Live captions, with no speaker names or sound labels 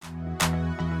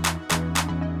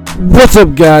What's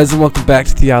up, guys, and welcome back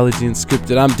to Theology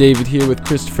Unscripted. I'm David here with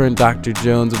Christopher and Dr.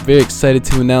 Jones. I'm very excited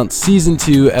to announce Season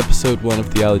 2, Episode 1 of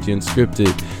Theology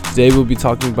Unscripted. Today we'll be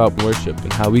talking about worship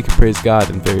and how we can praise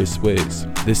God in various ways.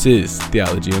 This is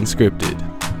Theology Unscripted.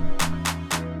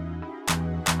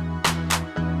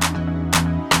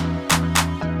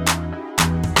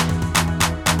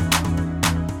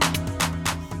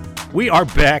 We are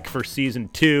back for Season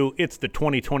 2. It's the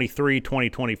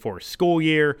 2023-2024 school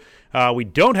year. We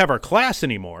don't have our class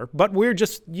anymore, but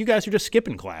you guys are just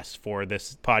skipping class for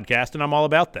this podcast, and I'm all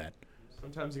about that.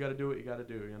 Sometimes you got to do what you got to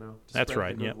do, you know? That's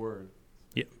right, the good word.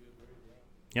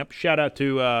 Yep. Shout out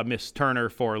to Miss Turner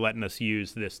for letting us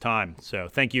use this time. So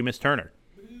thank you, Miss Turner.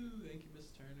 Thank you, Miss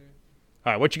Turner.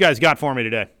 All right, what you guys got for me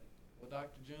today? Well,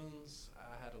 Dr. Jones,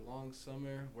 I had a long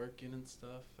summer working and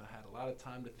stuff. I had a lot of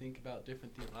time to think about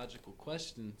different theological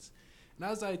questions. And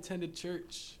as I attended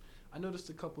church, I noticed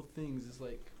a couple things. It's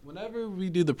like whenever we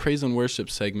do the praise and worship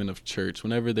segment of church,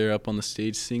 whenever they're up on the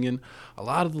stage singing, a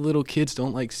lot of the little kids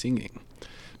don't like singing.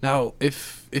 Now,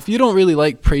 if you don't really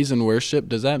like praise and worship,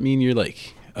 does that mean you're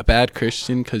like a bad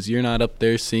Christian because you're not up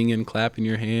there singing, clapping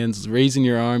your hands, raising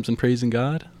your arms, and praising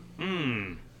God?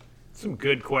 Some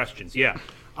good questions. Yeah.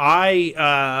 So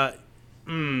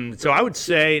I would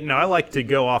say, no, I like to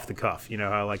go off the cuff. You know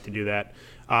how I like to do that.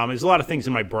 There's a lot of things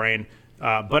in my brain,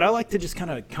 but I like to just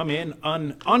kind of come in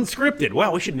unscripted.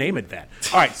 Wow, we should name it that.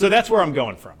 All right, so that's where I'm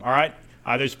going from, all right?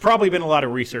 There's probably been a lot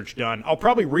of research done. I'll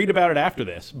probably read about it after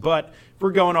this, but if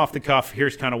we're going off the cuff,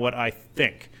 here's kind of what I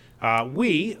think.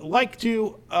 We like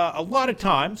to, a lot of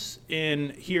times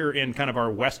here in kind of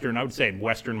our Western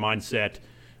mindset,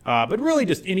 but really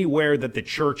just anywhere that the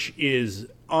church is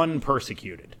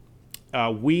unpersecuted.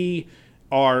 We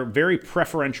are very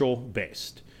preferential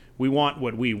based. We want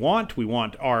what we want. We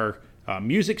want our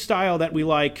music style that we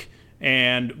like,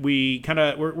 and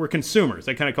we're consumers.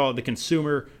 I kind of call it the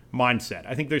consumer mindset.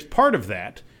 I think there's part of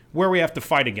that where we have to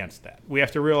fight against that. We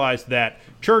have to realize that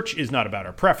church is not about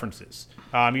our preferences.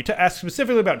 You ask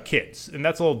specifically about kids, and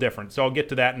that's a little different, so I'll get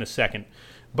to that in a second.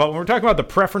 But when we're talking about the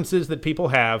preferences that people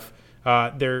have,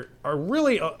 there are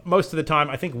really, most of the time,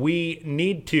 I think we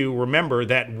need to remember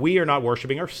that we are not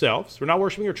worshiping ourselves. We're not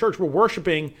worshiping our church. We're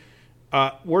worshiping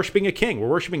a king. We're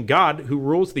worshiping God who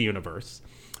rules the universe.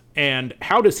 And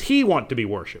how does he want to be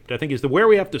worshipped? I think is where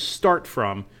we have to start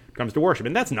from when it comes to worship.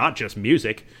 And that's not just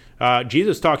music.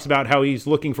 Jesus talks about how he's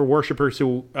looking for worshipers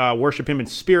who worship him in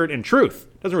spirit and truth.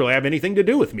 Doesn't really have anything to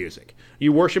do with music. Are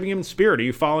you worshiping him in spirit? Are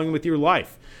you following him with your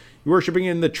life? You're worshiping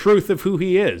in the truth of who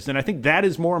he is. And I think that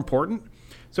is more important.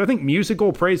 So I think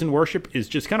musical praise and worship is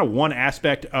just kind of one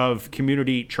aspect of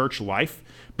community church life,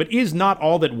 but is not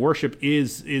all that worship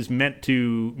is meant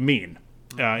to mean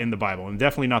in the Bible, and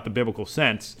definitely not the biblical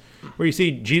sense, where you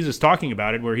see Jesus talking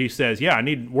about it, where he says, yeah, I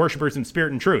need worshipers in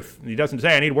spirit and truth. And he doesn't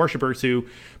say I need worshipers who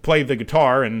play the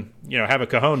guitar and have a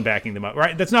cajon backing them up,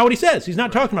 right? That's not what he says. He's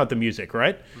not talking about the music,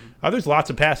 right? There's lots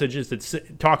of passages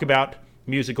that talk about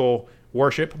musical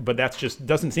worship, but that's just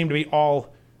doesn't seem to be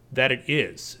all that it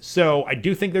is. So I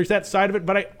do think there's that side of it,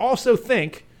 but I also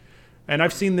think, and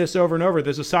I've seen this over and over,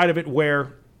 there's a side of it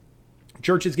where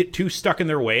churches get too stuck in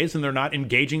their ways and they're not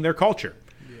engaging their culture.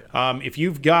 Yeah. If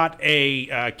you've got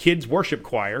a kids worship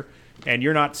choir and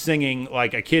you're not singing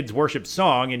like a kids worship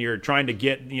song and you're trying to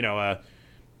get a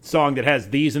song that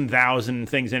has these and thous and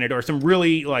things in it, or some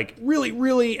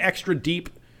really extra deep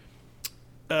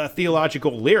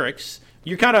theological lyrics,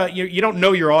 you don't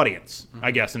know your audience, I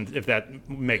guess, if that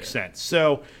makes sense.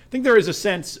 So I think there is a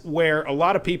sense where a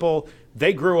lot of people,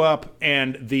 they grew up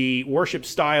and the worship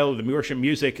style, the worship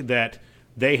music that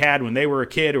they had when they were a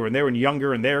kid or when they were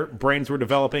younger and their brains were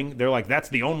developing, they're like, that's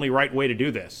the only right way to do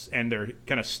this. And they're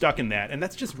kind of stuck in that. And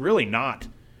that's just really not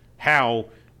how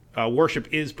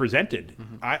worship is presented.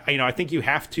 Mm-hmm. I think you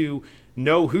have to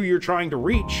know who you're trying to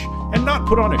reach and not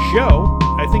put on a show.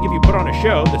 I think if you put on a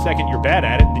show, the second you're bad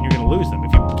at it, then you're going to lose them.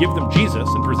 If you give them Jesus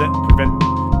and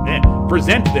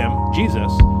present them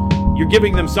Jesus, you're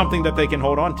giving them something that they can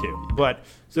hold on to. But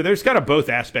so there's kind of both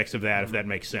aspects of that, if that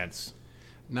makes sense.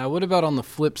 Now, what about on the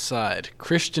flip side,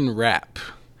 Christian rap?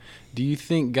 Do you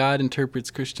think God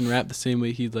interprets Christian rap the same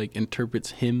way he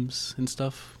interprets hymns and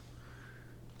stuff?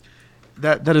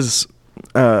 That is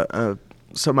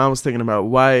something I was thinking about.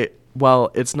 Why?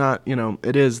 Well, it's not.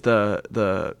 It is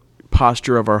the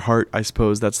posture of our heart. I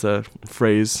suppose that's the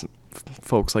phrase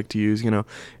folks like to use.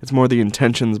 It's more the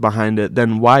intentions behind it.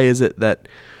 Then why is it that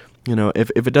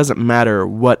if it doesn't matter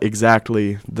what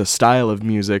exactly the style of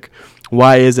music,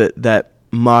 why is it that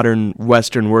modern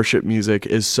Western worship music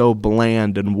is so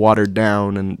bland and watered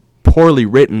down and poorly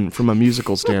written from a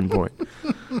musical standpoint?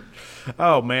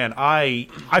 Oh man, I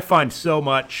find so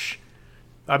much.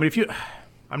 I mean,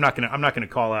 I'm not gonna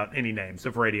call out any names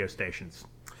of radio stations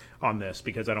on this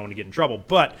because I don't want to get in trouble.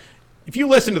 But if you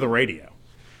listen to the radio,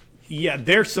 yeah,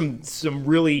 there's some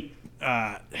really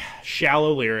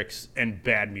shallow lyrics and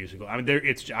bad musical. I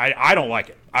mean, I don't like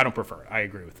it. I don't prefer it. I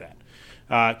agree with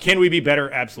that. Can we be better?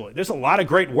 Absolutely. There's a lot of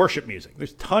great worship music.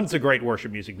 There's tons of great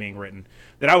worship music being written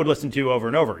that I would listen to over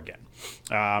and over again.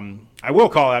 I will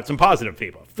call out some positive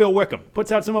people. Phil Wickham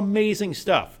puts out some amazing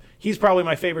stuff. He's probably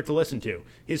my favorite to listen to.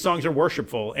 His songs are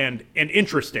worshipful and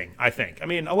interesting, I think. I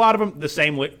mean, a lot of them, the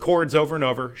same chords over and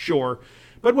over, sure.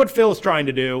 But what Phil's trying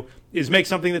to do is make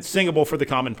something that's singable for the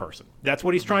common person. That's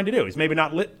what he's trying to do. He's maybe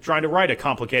not trying to write a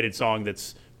complicated song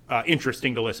that's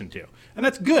interesting to listen to. And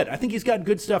that's good. I think he's got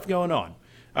good stuff going on.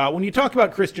 When you talk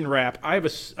about Christian rap, I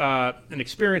have an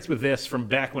experience with this from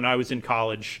back when I was in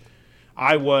college.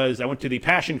 I went to the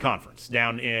Passion Conference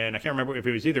down in, I can't remember if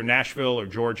it was either Nashville or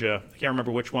Georgia. I can't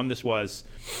remember which one this was.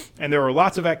 And there were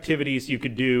lots of activities you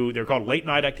could do. They're called late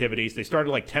night activities. They started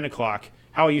like 10 o'clock.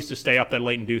 How I used to stay up that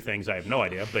late and do things, I have no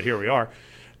idea, but here we are.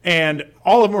 And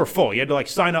all of them were full. You had to like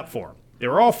sign up for them. They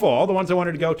were all full. All the ones I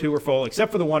wanted to go to were full,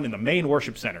 except for the one in the main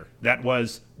worship center. That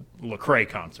was Lecrae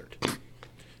concert.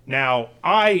 Now,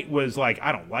 I was like,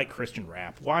 I don't like Christian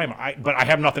rap. Why am I? But I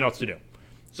have nothing else to do.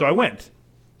 So I went.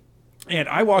 And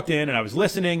I walked in and I was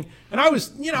listening, and I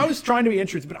was trying to be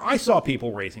interested, but I saw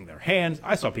people raising their hands.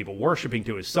 I saw people worshiping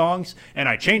to his songs, and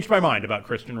I changed my mind about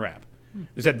Christian rap.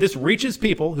 I said, this reaches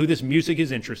people who this music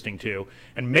is interesting to,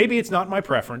 and maybe it's not my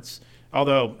preference,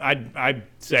 although I'd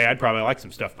say I'd probably like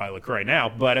some stuff by Lecrae now,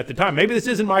 but at the time, maybe this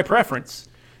isn't my preference,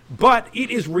 but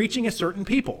it is reaching a certain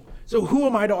people. So who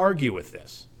am I to argue with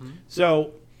this?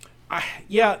 So,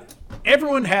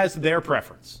 everyone has their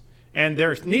preference. And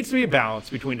there needs to be a balance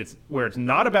between where it's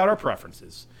not about our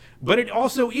preferences, but it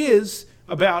also is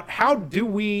about how do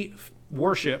we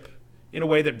worship in a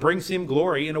way that brings him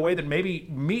glory, in a way that maybe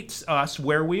meets us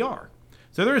where we are.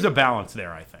 So there is a balance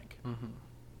there, I think. Mm-hmm.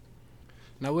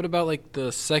 Now, what about like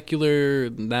the secular,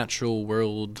 natural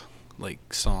world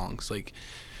like songs? Like,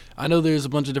 I know there's a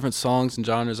bunch of different songs and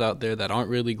genres out there that aren't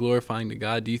really glorifying to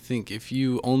God. Do you think if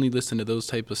you only listen to those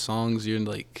type of songs, you're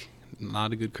like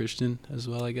not a good Christian as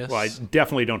well, I guess? Well, I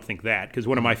definitely don't think that, because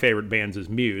one of my favorite bands is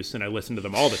Muse, and I listen to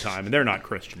them all the time, and they're not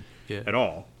Christian at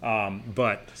all.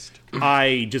 But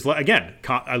I just, again,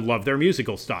 I love their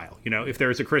musical style. You know, if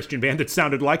there's a Christian band that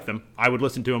sounded like them, I would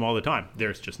listen to them all the time.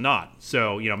 There's just not.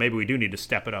 So, maybe we do need to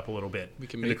step it up a little bit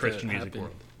in the Christian music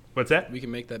world. What's that? We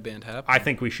can make that band happen. I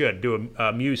think we should do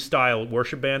a Muse-style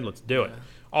worship band. Let's do it.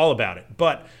 All about it.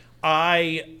 But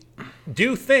I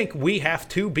do think we have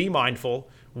to be mindful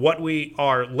what we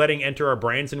are letting enter our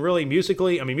brains. And really,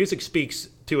 musically, I mean, music speaks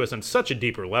to us on such a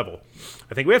deeper level.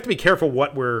 I think we have to be careful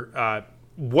what we're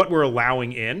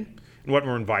allowing in and what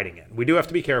we're inviting in. We do have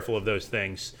to be careful of those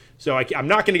things. So I'm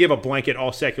not going to give a blanket,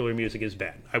 all secular music is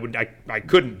bad. I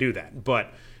couldn't do that.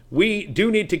 But we do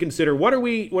need to consider what are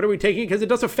we taking, because it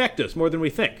does affect us more than we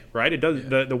think, right? It does.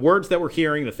 The words that we're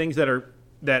hearing, the things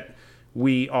that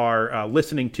we are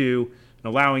listening to and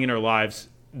allowing in our lives,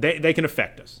 they can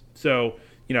affect us. So,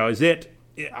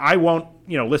 I won't,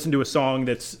 listen to a song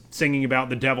that's singing about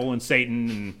the devil and Satan,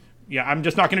 and I'm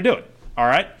just not going to do it. All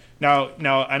right. Now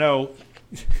I know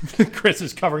Chris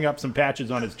is covering up some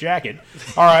patches on his jacket.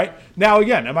 All right. Now,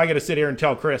 again, am I going to sit here and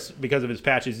tell Chris because of his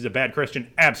patches he's a bad Christian?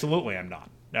 Absolutely, I'm not.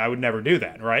 I would never do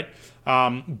that. Right.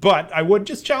 But I would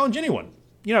just challenge anyone,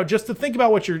 just to think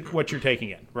about what you're taking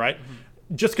in. Right.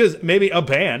 Mm-hmm. Just because maybe a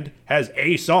band has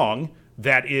a song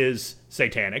that is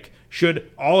satanic, should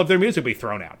all of their music be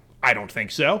thrown out? I don't think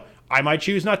so. I might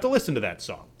choose not to listen to that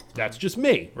song. That's just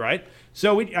me, right?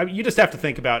 So you just have to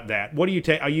think about that. What do you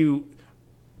take? Are you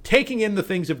taking in the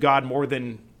things of God more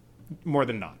than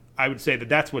not? I would say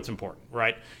that's what's important,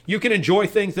 right? You can enjoy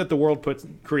things that the world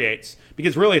creates,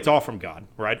 because really it's all from God,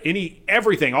 right?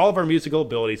 Everything, all of our musical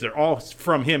abilities, they're all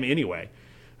from Him anyway.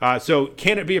 So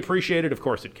can it be appreciated? Of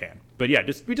course it can. But yeah,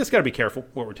 we just got to be careful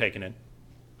what we're taking in.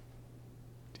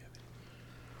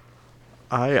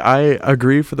 I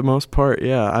agree for the most part.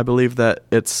 Yeah, I believe that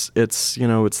it's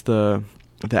the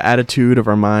attitude of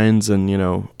our minds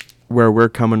and where we're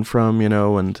coming from,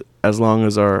 and as long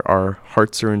as our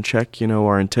hearts are in check,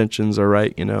 our intentions are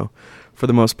right, for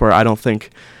the most part, I don't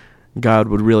think God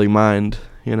would really mind.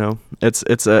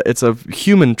 It's a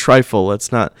human trifle.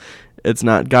 It's not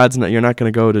God's not. You're not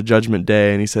going to go to Judgment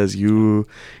Day and He says you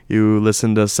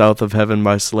listen to South of Heaven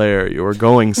by Slayer. You are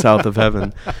going south of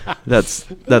heaven. That's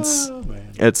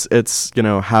it's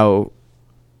how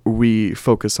we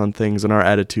focus on things and our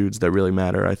attitudes that really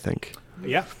matter, I think.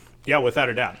 Yeah, without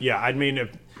a doubt. Yeah, I mean,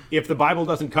 if the Bible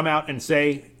doesn't come out and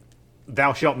say,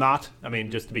 thou shalt not, I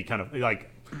mean, just to be kind of like,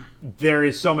 there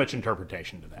is so much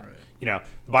interpretation to that. Right. You know,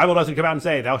 the Bible doesn't come out and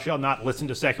say, thou shalt not listen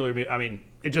to secular music. I mean,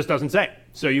 it just doesn't say.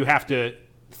 So you have to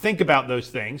think about those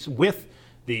things with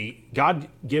the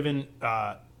God-given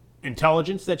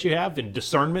intelligence that you have and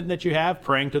discernment that you have,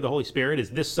 praying to the Holy Spirit.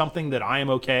 Is this something that I am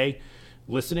okay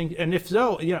listening? And if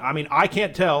so, you know, I mean, I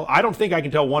don't think I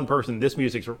can tell one person this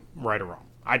music's right or wrong.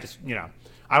 I just, you know,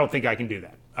 I don't think I can do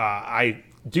that. I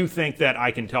do think that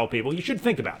I can tell people, you should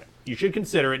think about it. You should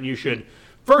consider it, and you should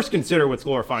first consider what's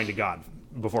glorifying to God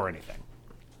before anything.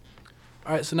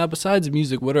 All right, so now besides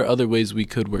music, what are other ways we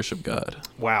could worship God?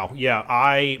 Wow, yeah,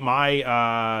 I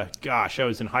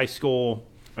was in high school,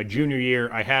 my junior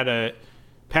year. I had a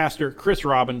pastor, Chris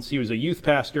Robbins. He was a youth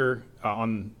pastor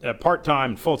on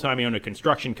part-time, full-time. He owned a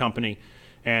construction company,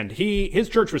 and his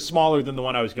church was smaller than the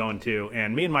one I was going to,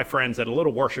 and me and my friends had a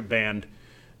little worship band,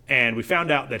 and we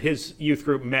found out that his youth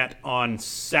group met on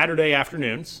Saturday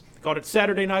afternoons. They called it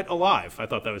Saturday Night Alive. I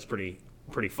thought that was pretty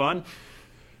fun.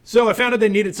 So I found out they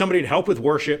needed somebody to help with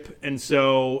worship, and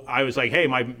so I was like, hey,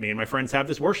 me and my friends have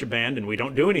this worship band, and we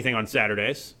don't do anything on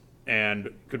Saturdays, and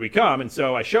could we come? And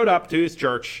so I showed up to his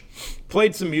church,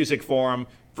 played some music for him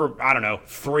for,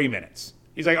 3 minutes.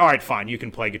 He's like, all right, fine, you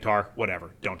can play guitar, whatever,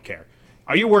 don't care.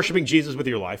 Are you worshiping Jesus with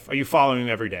your life? Are you following him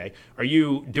every day? Are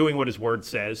you doing what his word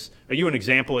says? Are you an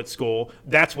example at school?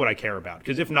 That's what I care about,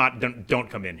 because if not, don't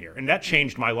come in here. And that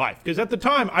changed my life, because at the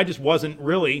time, I just wasn't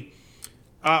really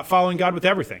following God with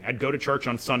everything. I'd go to church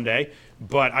on Sunday,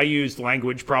 but I used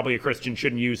language probably a Christian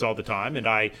shouldn't use all the time, and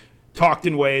I talked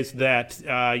in ways that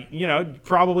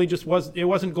probably just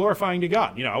wasn't glorifying to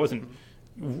God. I wasn't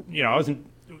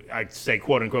I'd say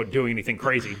quote unquote doing anything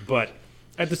crazy, but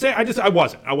at the same I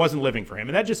wasn't living for him,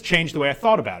 and that just changed the way I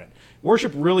thought about it.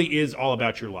 Worship really is all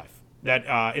about your life.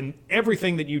 That in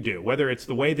everything that you do, whether it's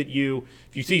the way that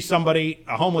if you see somebody,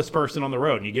 a homeless person on the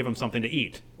road, and you give them something to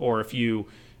eat, or if you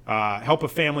help a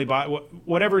family by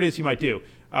whatever it is you might do.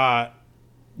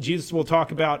 Jesus will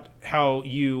talk about how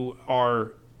you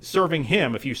are serving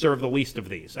him if you serve the least of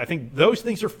these. I think those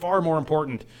things are far more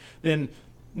important than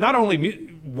not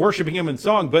only worshiping him in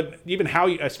song, but even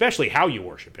especially how you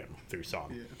worship him through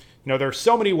song. Yeah. There are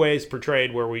so many ways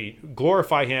portrayed where we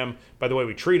glorify him by the way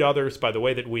we treat others, by the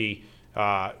way that we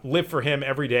live for him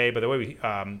every day, by the way we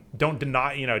don't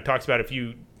deny. It talks about if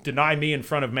you deny me in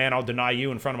front of man, I'll deny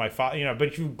you in front of my Father. But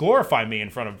if you glorify me in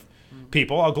front of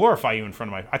people, I'll glorify you in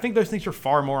front of I think those things are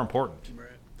far more important. Right.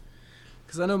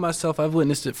 Because I know myself, I've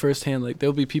witnessed it firsthand. Like,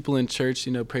 there'll be people in church,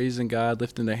 praising God,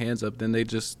 lifting their hands up. Then they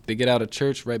get out of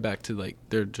church right back to, like,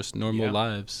 their just normal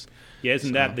lives. Yeah,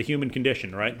 isn't that the human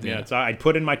condition, right? Yeah. I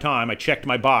put in my time. I checked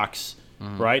my box,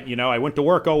 right? I went to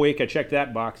work all week. I checked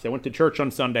that box. I went to church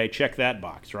on Sunday. Check that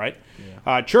box, right?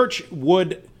 Yeah. Church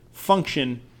would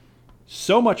function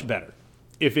so much better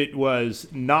if it was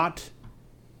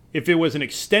an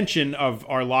extension of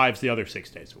our lives the other 6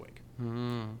 days a week.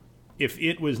 If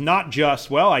it was not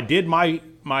just, I did my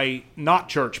not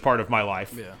church part of my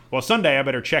life. Yeah. Well, Sunday I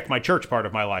better check my church part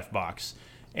of my life box.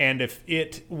 And if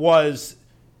it was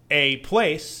a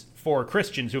place for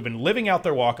Christians who have been living out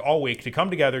their walk all week to come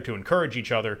together, to encourage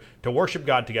each other, to worship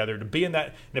God together, to be in that,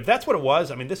 and if that's what it was,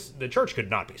 the church could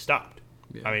not be stopped.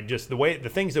 Yeah. Just the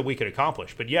things that we could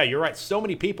accomplish. But yeah, you're right. So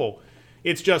many people,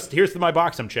 it's just, here's my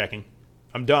box I'm checking.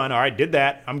 I'm done. All right, did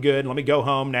that. I'm good. Let me go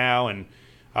home now. And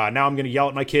now I'm going to yell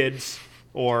at my kids,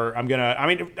 or I'm going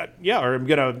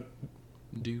to,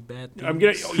 do bad things. I'm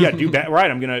going to, do bad.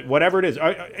 Right. I'm going to, whatever it is.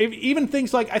 Even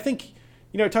things like, I think,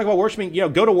 talk about worshiping,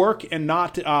 go to work and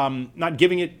not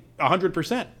giving it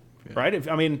 100%. Yeah.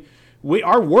 Right.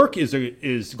 Our work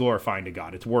is glorifying to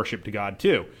God. It's worship to God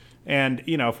too. And,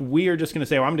 if we are just going to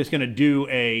say, I'm just going to do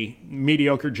a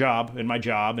mediocre job in my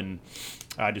job and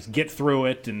just get through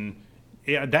it, and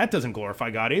that doesn't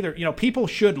glorify God either. People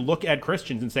should look at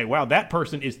Christians and say, wow, that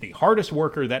person is the hardest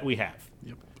worker that we have.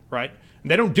 Yep. Right? And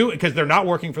they don't do it because they're not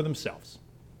working for themselves.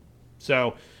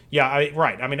 So,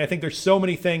 right. I think there's so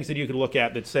many things that you could look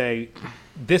at that say,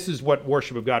 this is what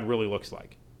worship of God really looks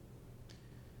like.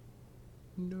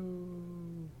 No.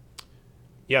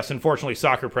 Yes, unfortunately,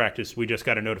 soccer practice, we just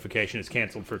got a notification, is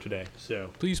canceled for today.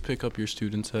 So please pick up your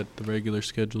students at the regular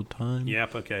scheduled time.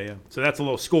 Yep, okay, yeah. So that's a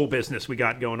little school business we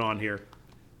got going on here.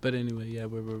 But anyway,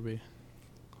 where were we?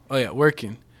 Oh, yeah,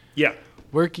 working. Yeah.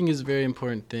 Working is a very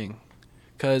important thing.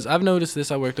 Because I've noticed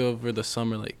this, I worked over the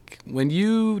summer, like, when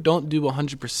you don't do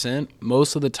 100%,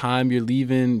 most of the time you're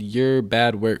leaving your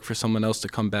bad work for someone else to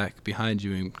come back behind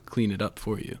you and clean it up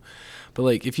for you. But,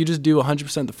 like, if you just do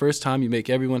 100% the first time, you make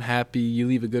everyone happy, you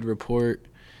leave a good report,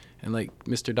 And like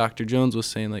Mr. Dr. Jones was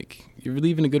saying, like, you're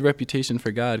leaving a good reputation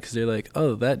for God because they're like,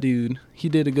 oh, that dude, he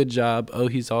did a good job. Oh,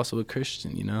 he's also a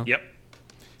Christian, you know? Yep.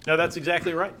 No, that's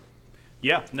exactly right.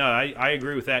 Yeah, no, I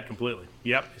agree with that completely.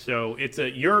 Yep. So it's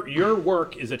your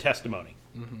work is a testimony.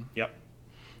 Mm-hmm. Yep.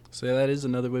 So that is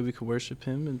another way we could worship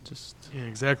him and just... Yeah,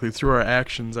 exactly. Through our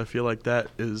actions, I feel like that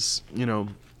is,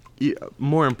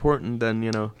 more important than,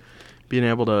 being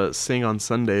able to sing on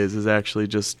Sundays is actually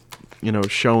just,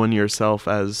 showing yourself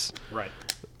as, right.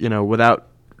 Without,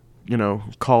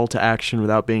 call to action,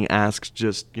 without being asked,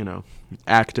 just,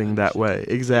 acting that way.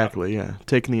 Exactly, yeah.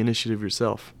 Taking the initiative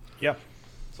yourself. Yeah.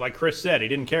 It's like Chris said. He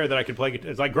didn't care that I could play.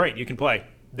 It's like, great, you can play.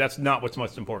 That's not what's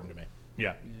most important to me.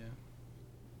 Yeah.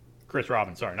 Chris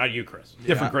Robbins, sorry, not you, Chris.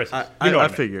 Different Chris. I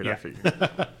figured.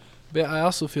 But I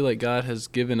also feel like God has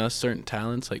given us certain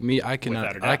talents. Like me, I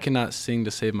cannot sing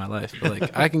to save my life. But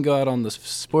like I can go out on the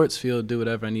sports field, do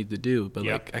whatever I need to do. But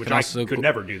like I could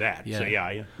never do that. Yeah. So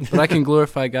yeah. But I can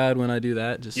glorify God when I do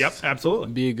that. Just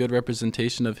absolutely. Be a good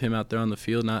representation of Him out there on the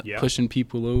field, not pushing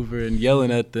people over and yelling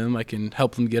at them. I can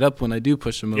help them get up when I do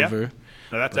push them over.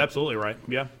 No, that's absolutely right.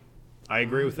 Yeah, I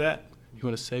agree with that. You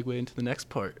want to segue into the next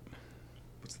part?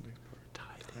 What's the next part?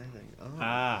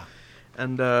 Tithing.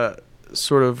 And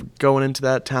sort of going into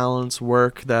that talents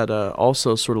work, that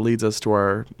also sort of leads us to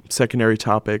our secondary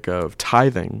topic of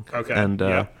tithing. Okay.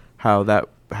 And how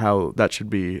that should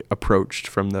be approached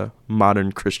from the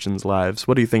modern Christians' lives.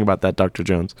 What do you think about that, Dr.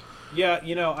 Jones? Yeah,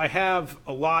 I have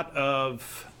a lot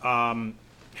of I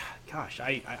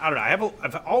don't know.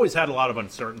 I've always had a lot of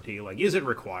uncertainty. Like, is it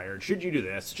required? Should you do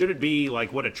this? Should it be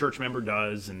like what a church member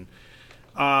does? And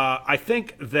I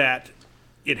think that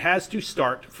it has to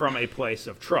start from a place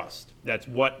of trust.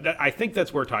 I think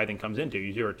that's where tithing comes into.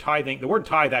 You're tithing. The word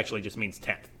tithe actually just means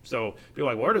tenth. So people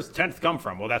are like, where does tenth come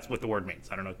from? Well, that's what the word means.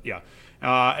 I don't know. Yeah.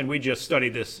 And we just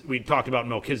studied this. We talked about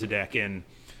Melchizedek in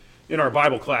our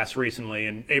Bible class recently,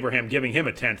 and Abraham giving him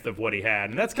a tenth of what he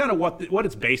had. And that's kind of what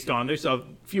it's based on. There's a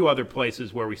few other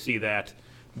places where we see that.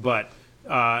 But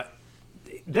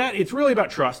that it's really about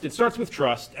trust. It starts with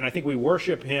trust, and I think we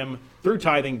worship him through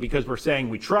tithing because we're saying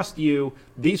we trust you.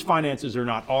 These finances are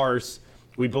not ours.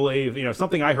 We believe,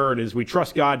 something I heard is we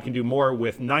trust God can do more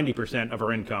with 90% of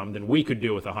our income than we could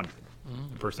do with 100%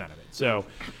 of it. So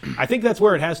I think that's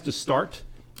where it has to start.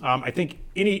 I think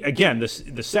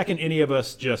the second any of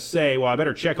us just say, well, I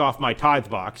better check off my tithe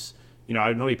box,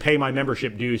 I know we pay my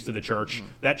membership dues to the church.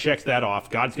 That checks that off.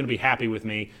 God's going to be happy with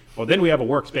me. Well, then we have a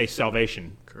works-based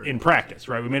salvation in practice,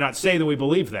 right? We may not say that we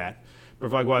believe that, but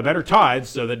if like, well, I better tithe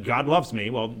so that God loves me.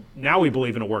 Well, now we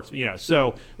believe in a works,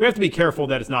 So we have to be careful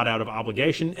that it's not out of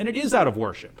obligation, and it is out of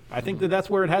worship. I think that's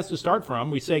where it has to start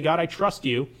from. We say, God, I trust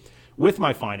you with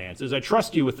my finances. I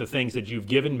trust you with the things that you've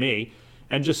given me,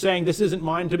 and just saying this isn't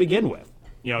mine to begin with.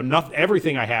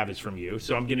 Everything I have is from you,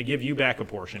 so I'm going to give you back a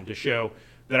portion to show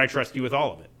that I trust you with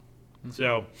all of it.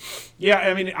 So,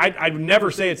 I'd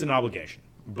never say it's an obligation,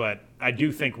 but I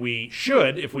do think we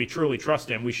should, if we truly trust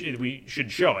him, we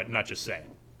should show it, not just say it.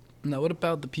 Now, what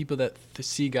about the people that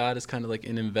see God as kind of like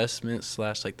an investment /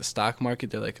 like the stock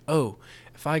market? They're like, oh,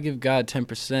 if I give God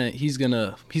 10%, he's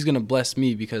gonna bless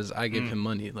me because I give him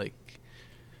money. Like,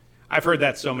 I've heard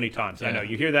that so many times. Yeah. I know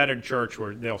you hear that in church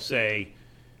where they'll say,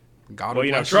 God will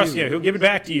bless trust you. He'll give it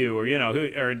back to you,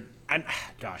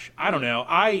 I don't know.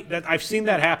 I've seen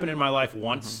that happen in my life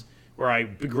once, where I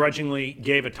begrudgingly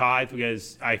gave a tithe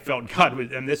because I felt God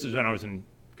was, and this is when I was in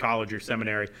college or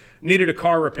seminary, needed a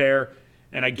car repair,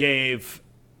 and I gave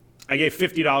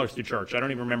 $50 to church. I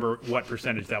don't even remember what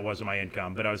percentage that was of my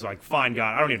income, but I was like, fine,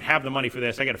 God, I don't even have the money for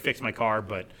this. I got to fix my car,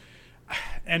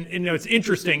 and it's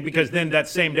interesting because then that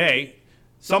same day,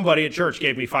 somebody at church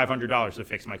gave me $500 to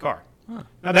fix my car. Huh.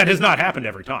 Now that has not happened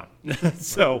every time,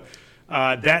 so.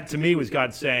 That to me was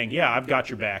God saying, yeah, I've got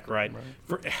your back, right?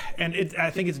 I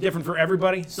think it's different for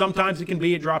everybody. Sometimes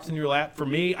it drops in your lap. For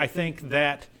me, I think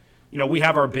that, we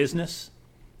have our business,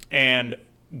 and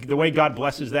the way God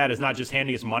blesses that is not just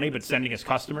handing us money, but sending us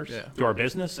customers to our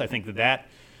business. I think that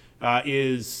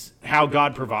is how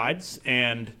God provides.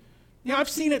 And, I've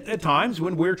seen it at times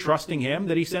when we're trusting him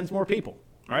that he sends more people,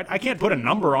 right? I can't put a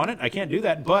number on it. I can't do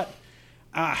that, but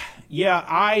you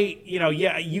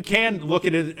can look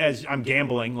at it as I'm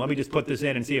gambling. Let me just put this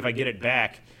in and see if I get it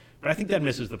back. But I think that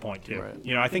misses the point too.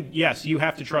 Right. I think, yes, you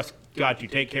have to trust God to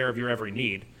take care of your every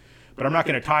need, but I'm not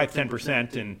going to tithe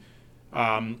 10% and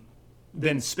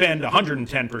then spend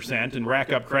 110% and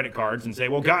rack up credit cards and say,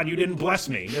 well, God, you didn't bless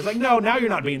me. It's like, no, now you're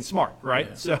not being smart, right?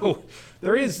 Yeah. So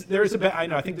I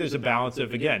think there's a balance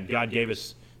of, again, God gave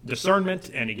us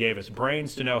discernment and he gave us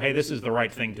brains to know, hey, this is the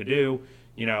right thing to do.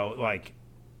 So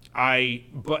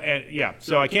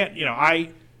I can't,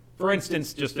 for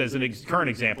instance, just as an current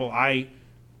example,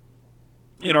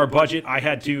 in our budget, I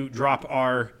had to drop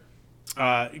our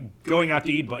going out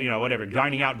to eat,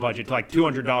 dining out budget to like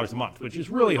 $200 a month, which is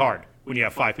really hard when you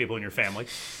have 5 people in your family.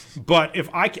 But if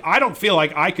I don't feel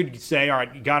like I could say, all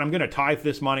right, God, I'm going to tithe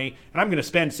this money and I'm going to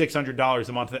spend $600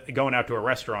 a month going out to a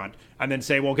restaurant, and then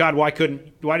say, well, God, why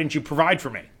didn't you provide for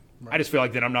me? Right. I just feel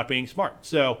like then I'm not being smart.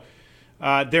 So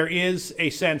there is a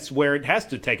sense where it has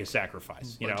to take a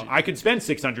sacrifice. I could spend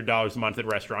 $600 a month at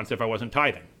restaurants if I wasn't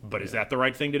tithing, but is that the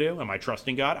right thing to do? Am I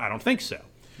trusting God? I don't think so.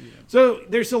 Yeah. So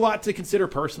there's a lot to consider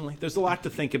personally. There's a lot to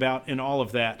think about in all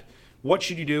of that. What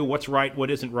should you do? What's right? What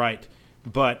isn't right?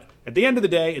 But at the end of the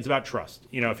day, it's about trust.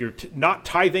 If you're not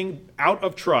tithing out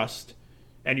of trust,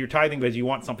 and you're tithing because you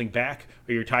want something back,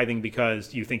 or you're tithing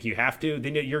because you think you have to,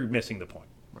 then you're missing the point.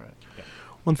 Right. Yeah.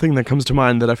 One thing that comes to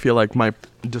mind that I feel like might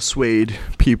dissuade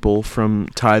people from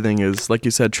tithing is, like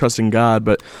you said, trusting God,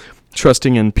 but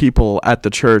trusting in people at the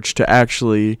church to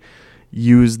actually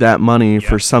use that money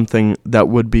for something that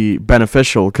would be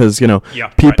beneficial. Because,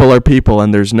 people are people,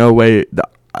 and there's no way...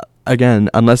 Again,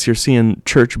 unless you're seeing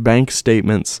church bank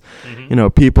statements,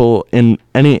 people in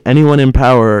anyone in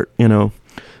power,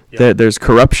 there's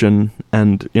corruption,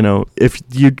 and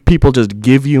if people just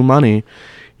give you money,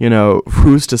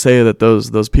 who's to say that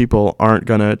those people aren't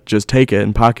gonna just take it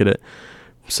and pocket it?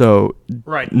 So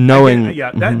right, knowing,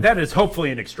 that is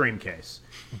hopefully an extreme case,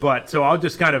 but so I'll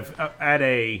just kind of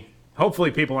add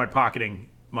hopefully people aren't pocketing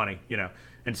money,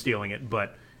 and stealing it,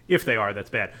 but if they are,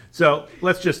 that's bad. So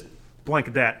let's just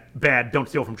blanket that bad, don't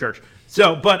steal from church.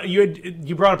 So, but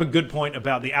you brought up a good point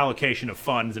about the allocation of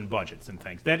funds and budgets and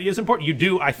things. That is important.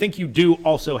 I think you do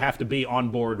also have to be on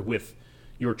board with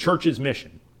your church's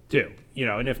mission too.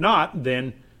 And if not,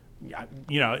 then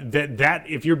that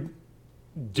if you're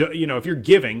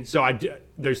giving,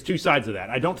 there's two sides of that.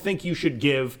 I don't think you should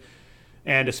give,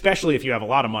 and especially if you have a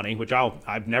lot of money, which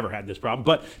I've never had this problem.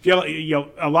 But if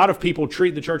a lot of people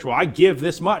treat the church, well, I give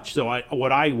this much, so I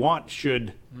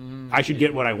should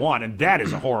get what I want, and that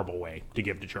is a horrible way to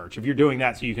give to church. If you're doing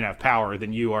that so you can have power,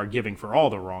 then you are giving for all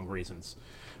the wrong reasons.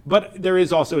 But there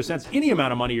is also a sense, any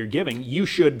amount of money you're giving, you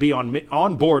should be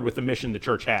on board with the mission the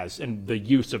church has and the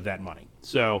use of that money.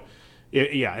 So,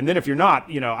 and then if you're not,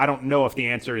 I don't know if the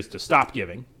answer is to stop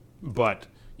giving, but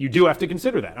you do have to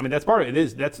consider that. I mean, that's part of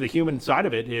it. That's the human side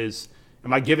of it is,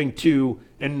 am I giving to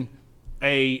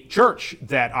a church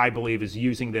that I believe is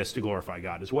using this to glorify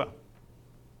God as well?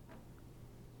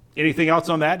 Anything else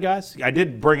on that, guys? I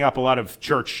did bring up a lot of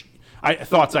church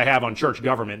thoughts I have on church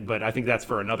government, but I think that's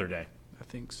for another day. I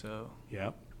think so.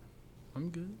 Yeah. I'm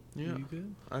good. Yeah. You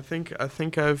good? I think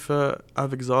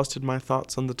I've exhausted my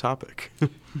thoughts on the topic.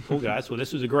 Cool, guys. Well,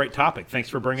 this was a great topic. Thanks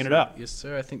for bringing it up. Yes,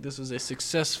 sir. I think this was a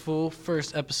successful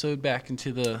first episode back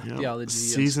into the Theology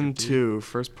Season 2,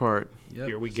 first part. Yep.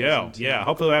 Here we go. Yeah.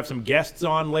 Hopefully we'll have some guests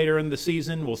on later in the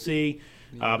season. We'll see.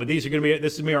 But this is going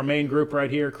to be our main group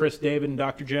right here, Chris, David, and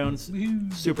Dr. Jones.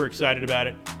 Woo-hoo. Super excited about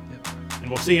it. Yep. And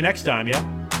we'll see you next time, yeah?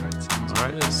 All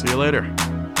right. See you later.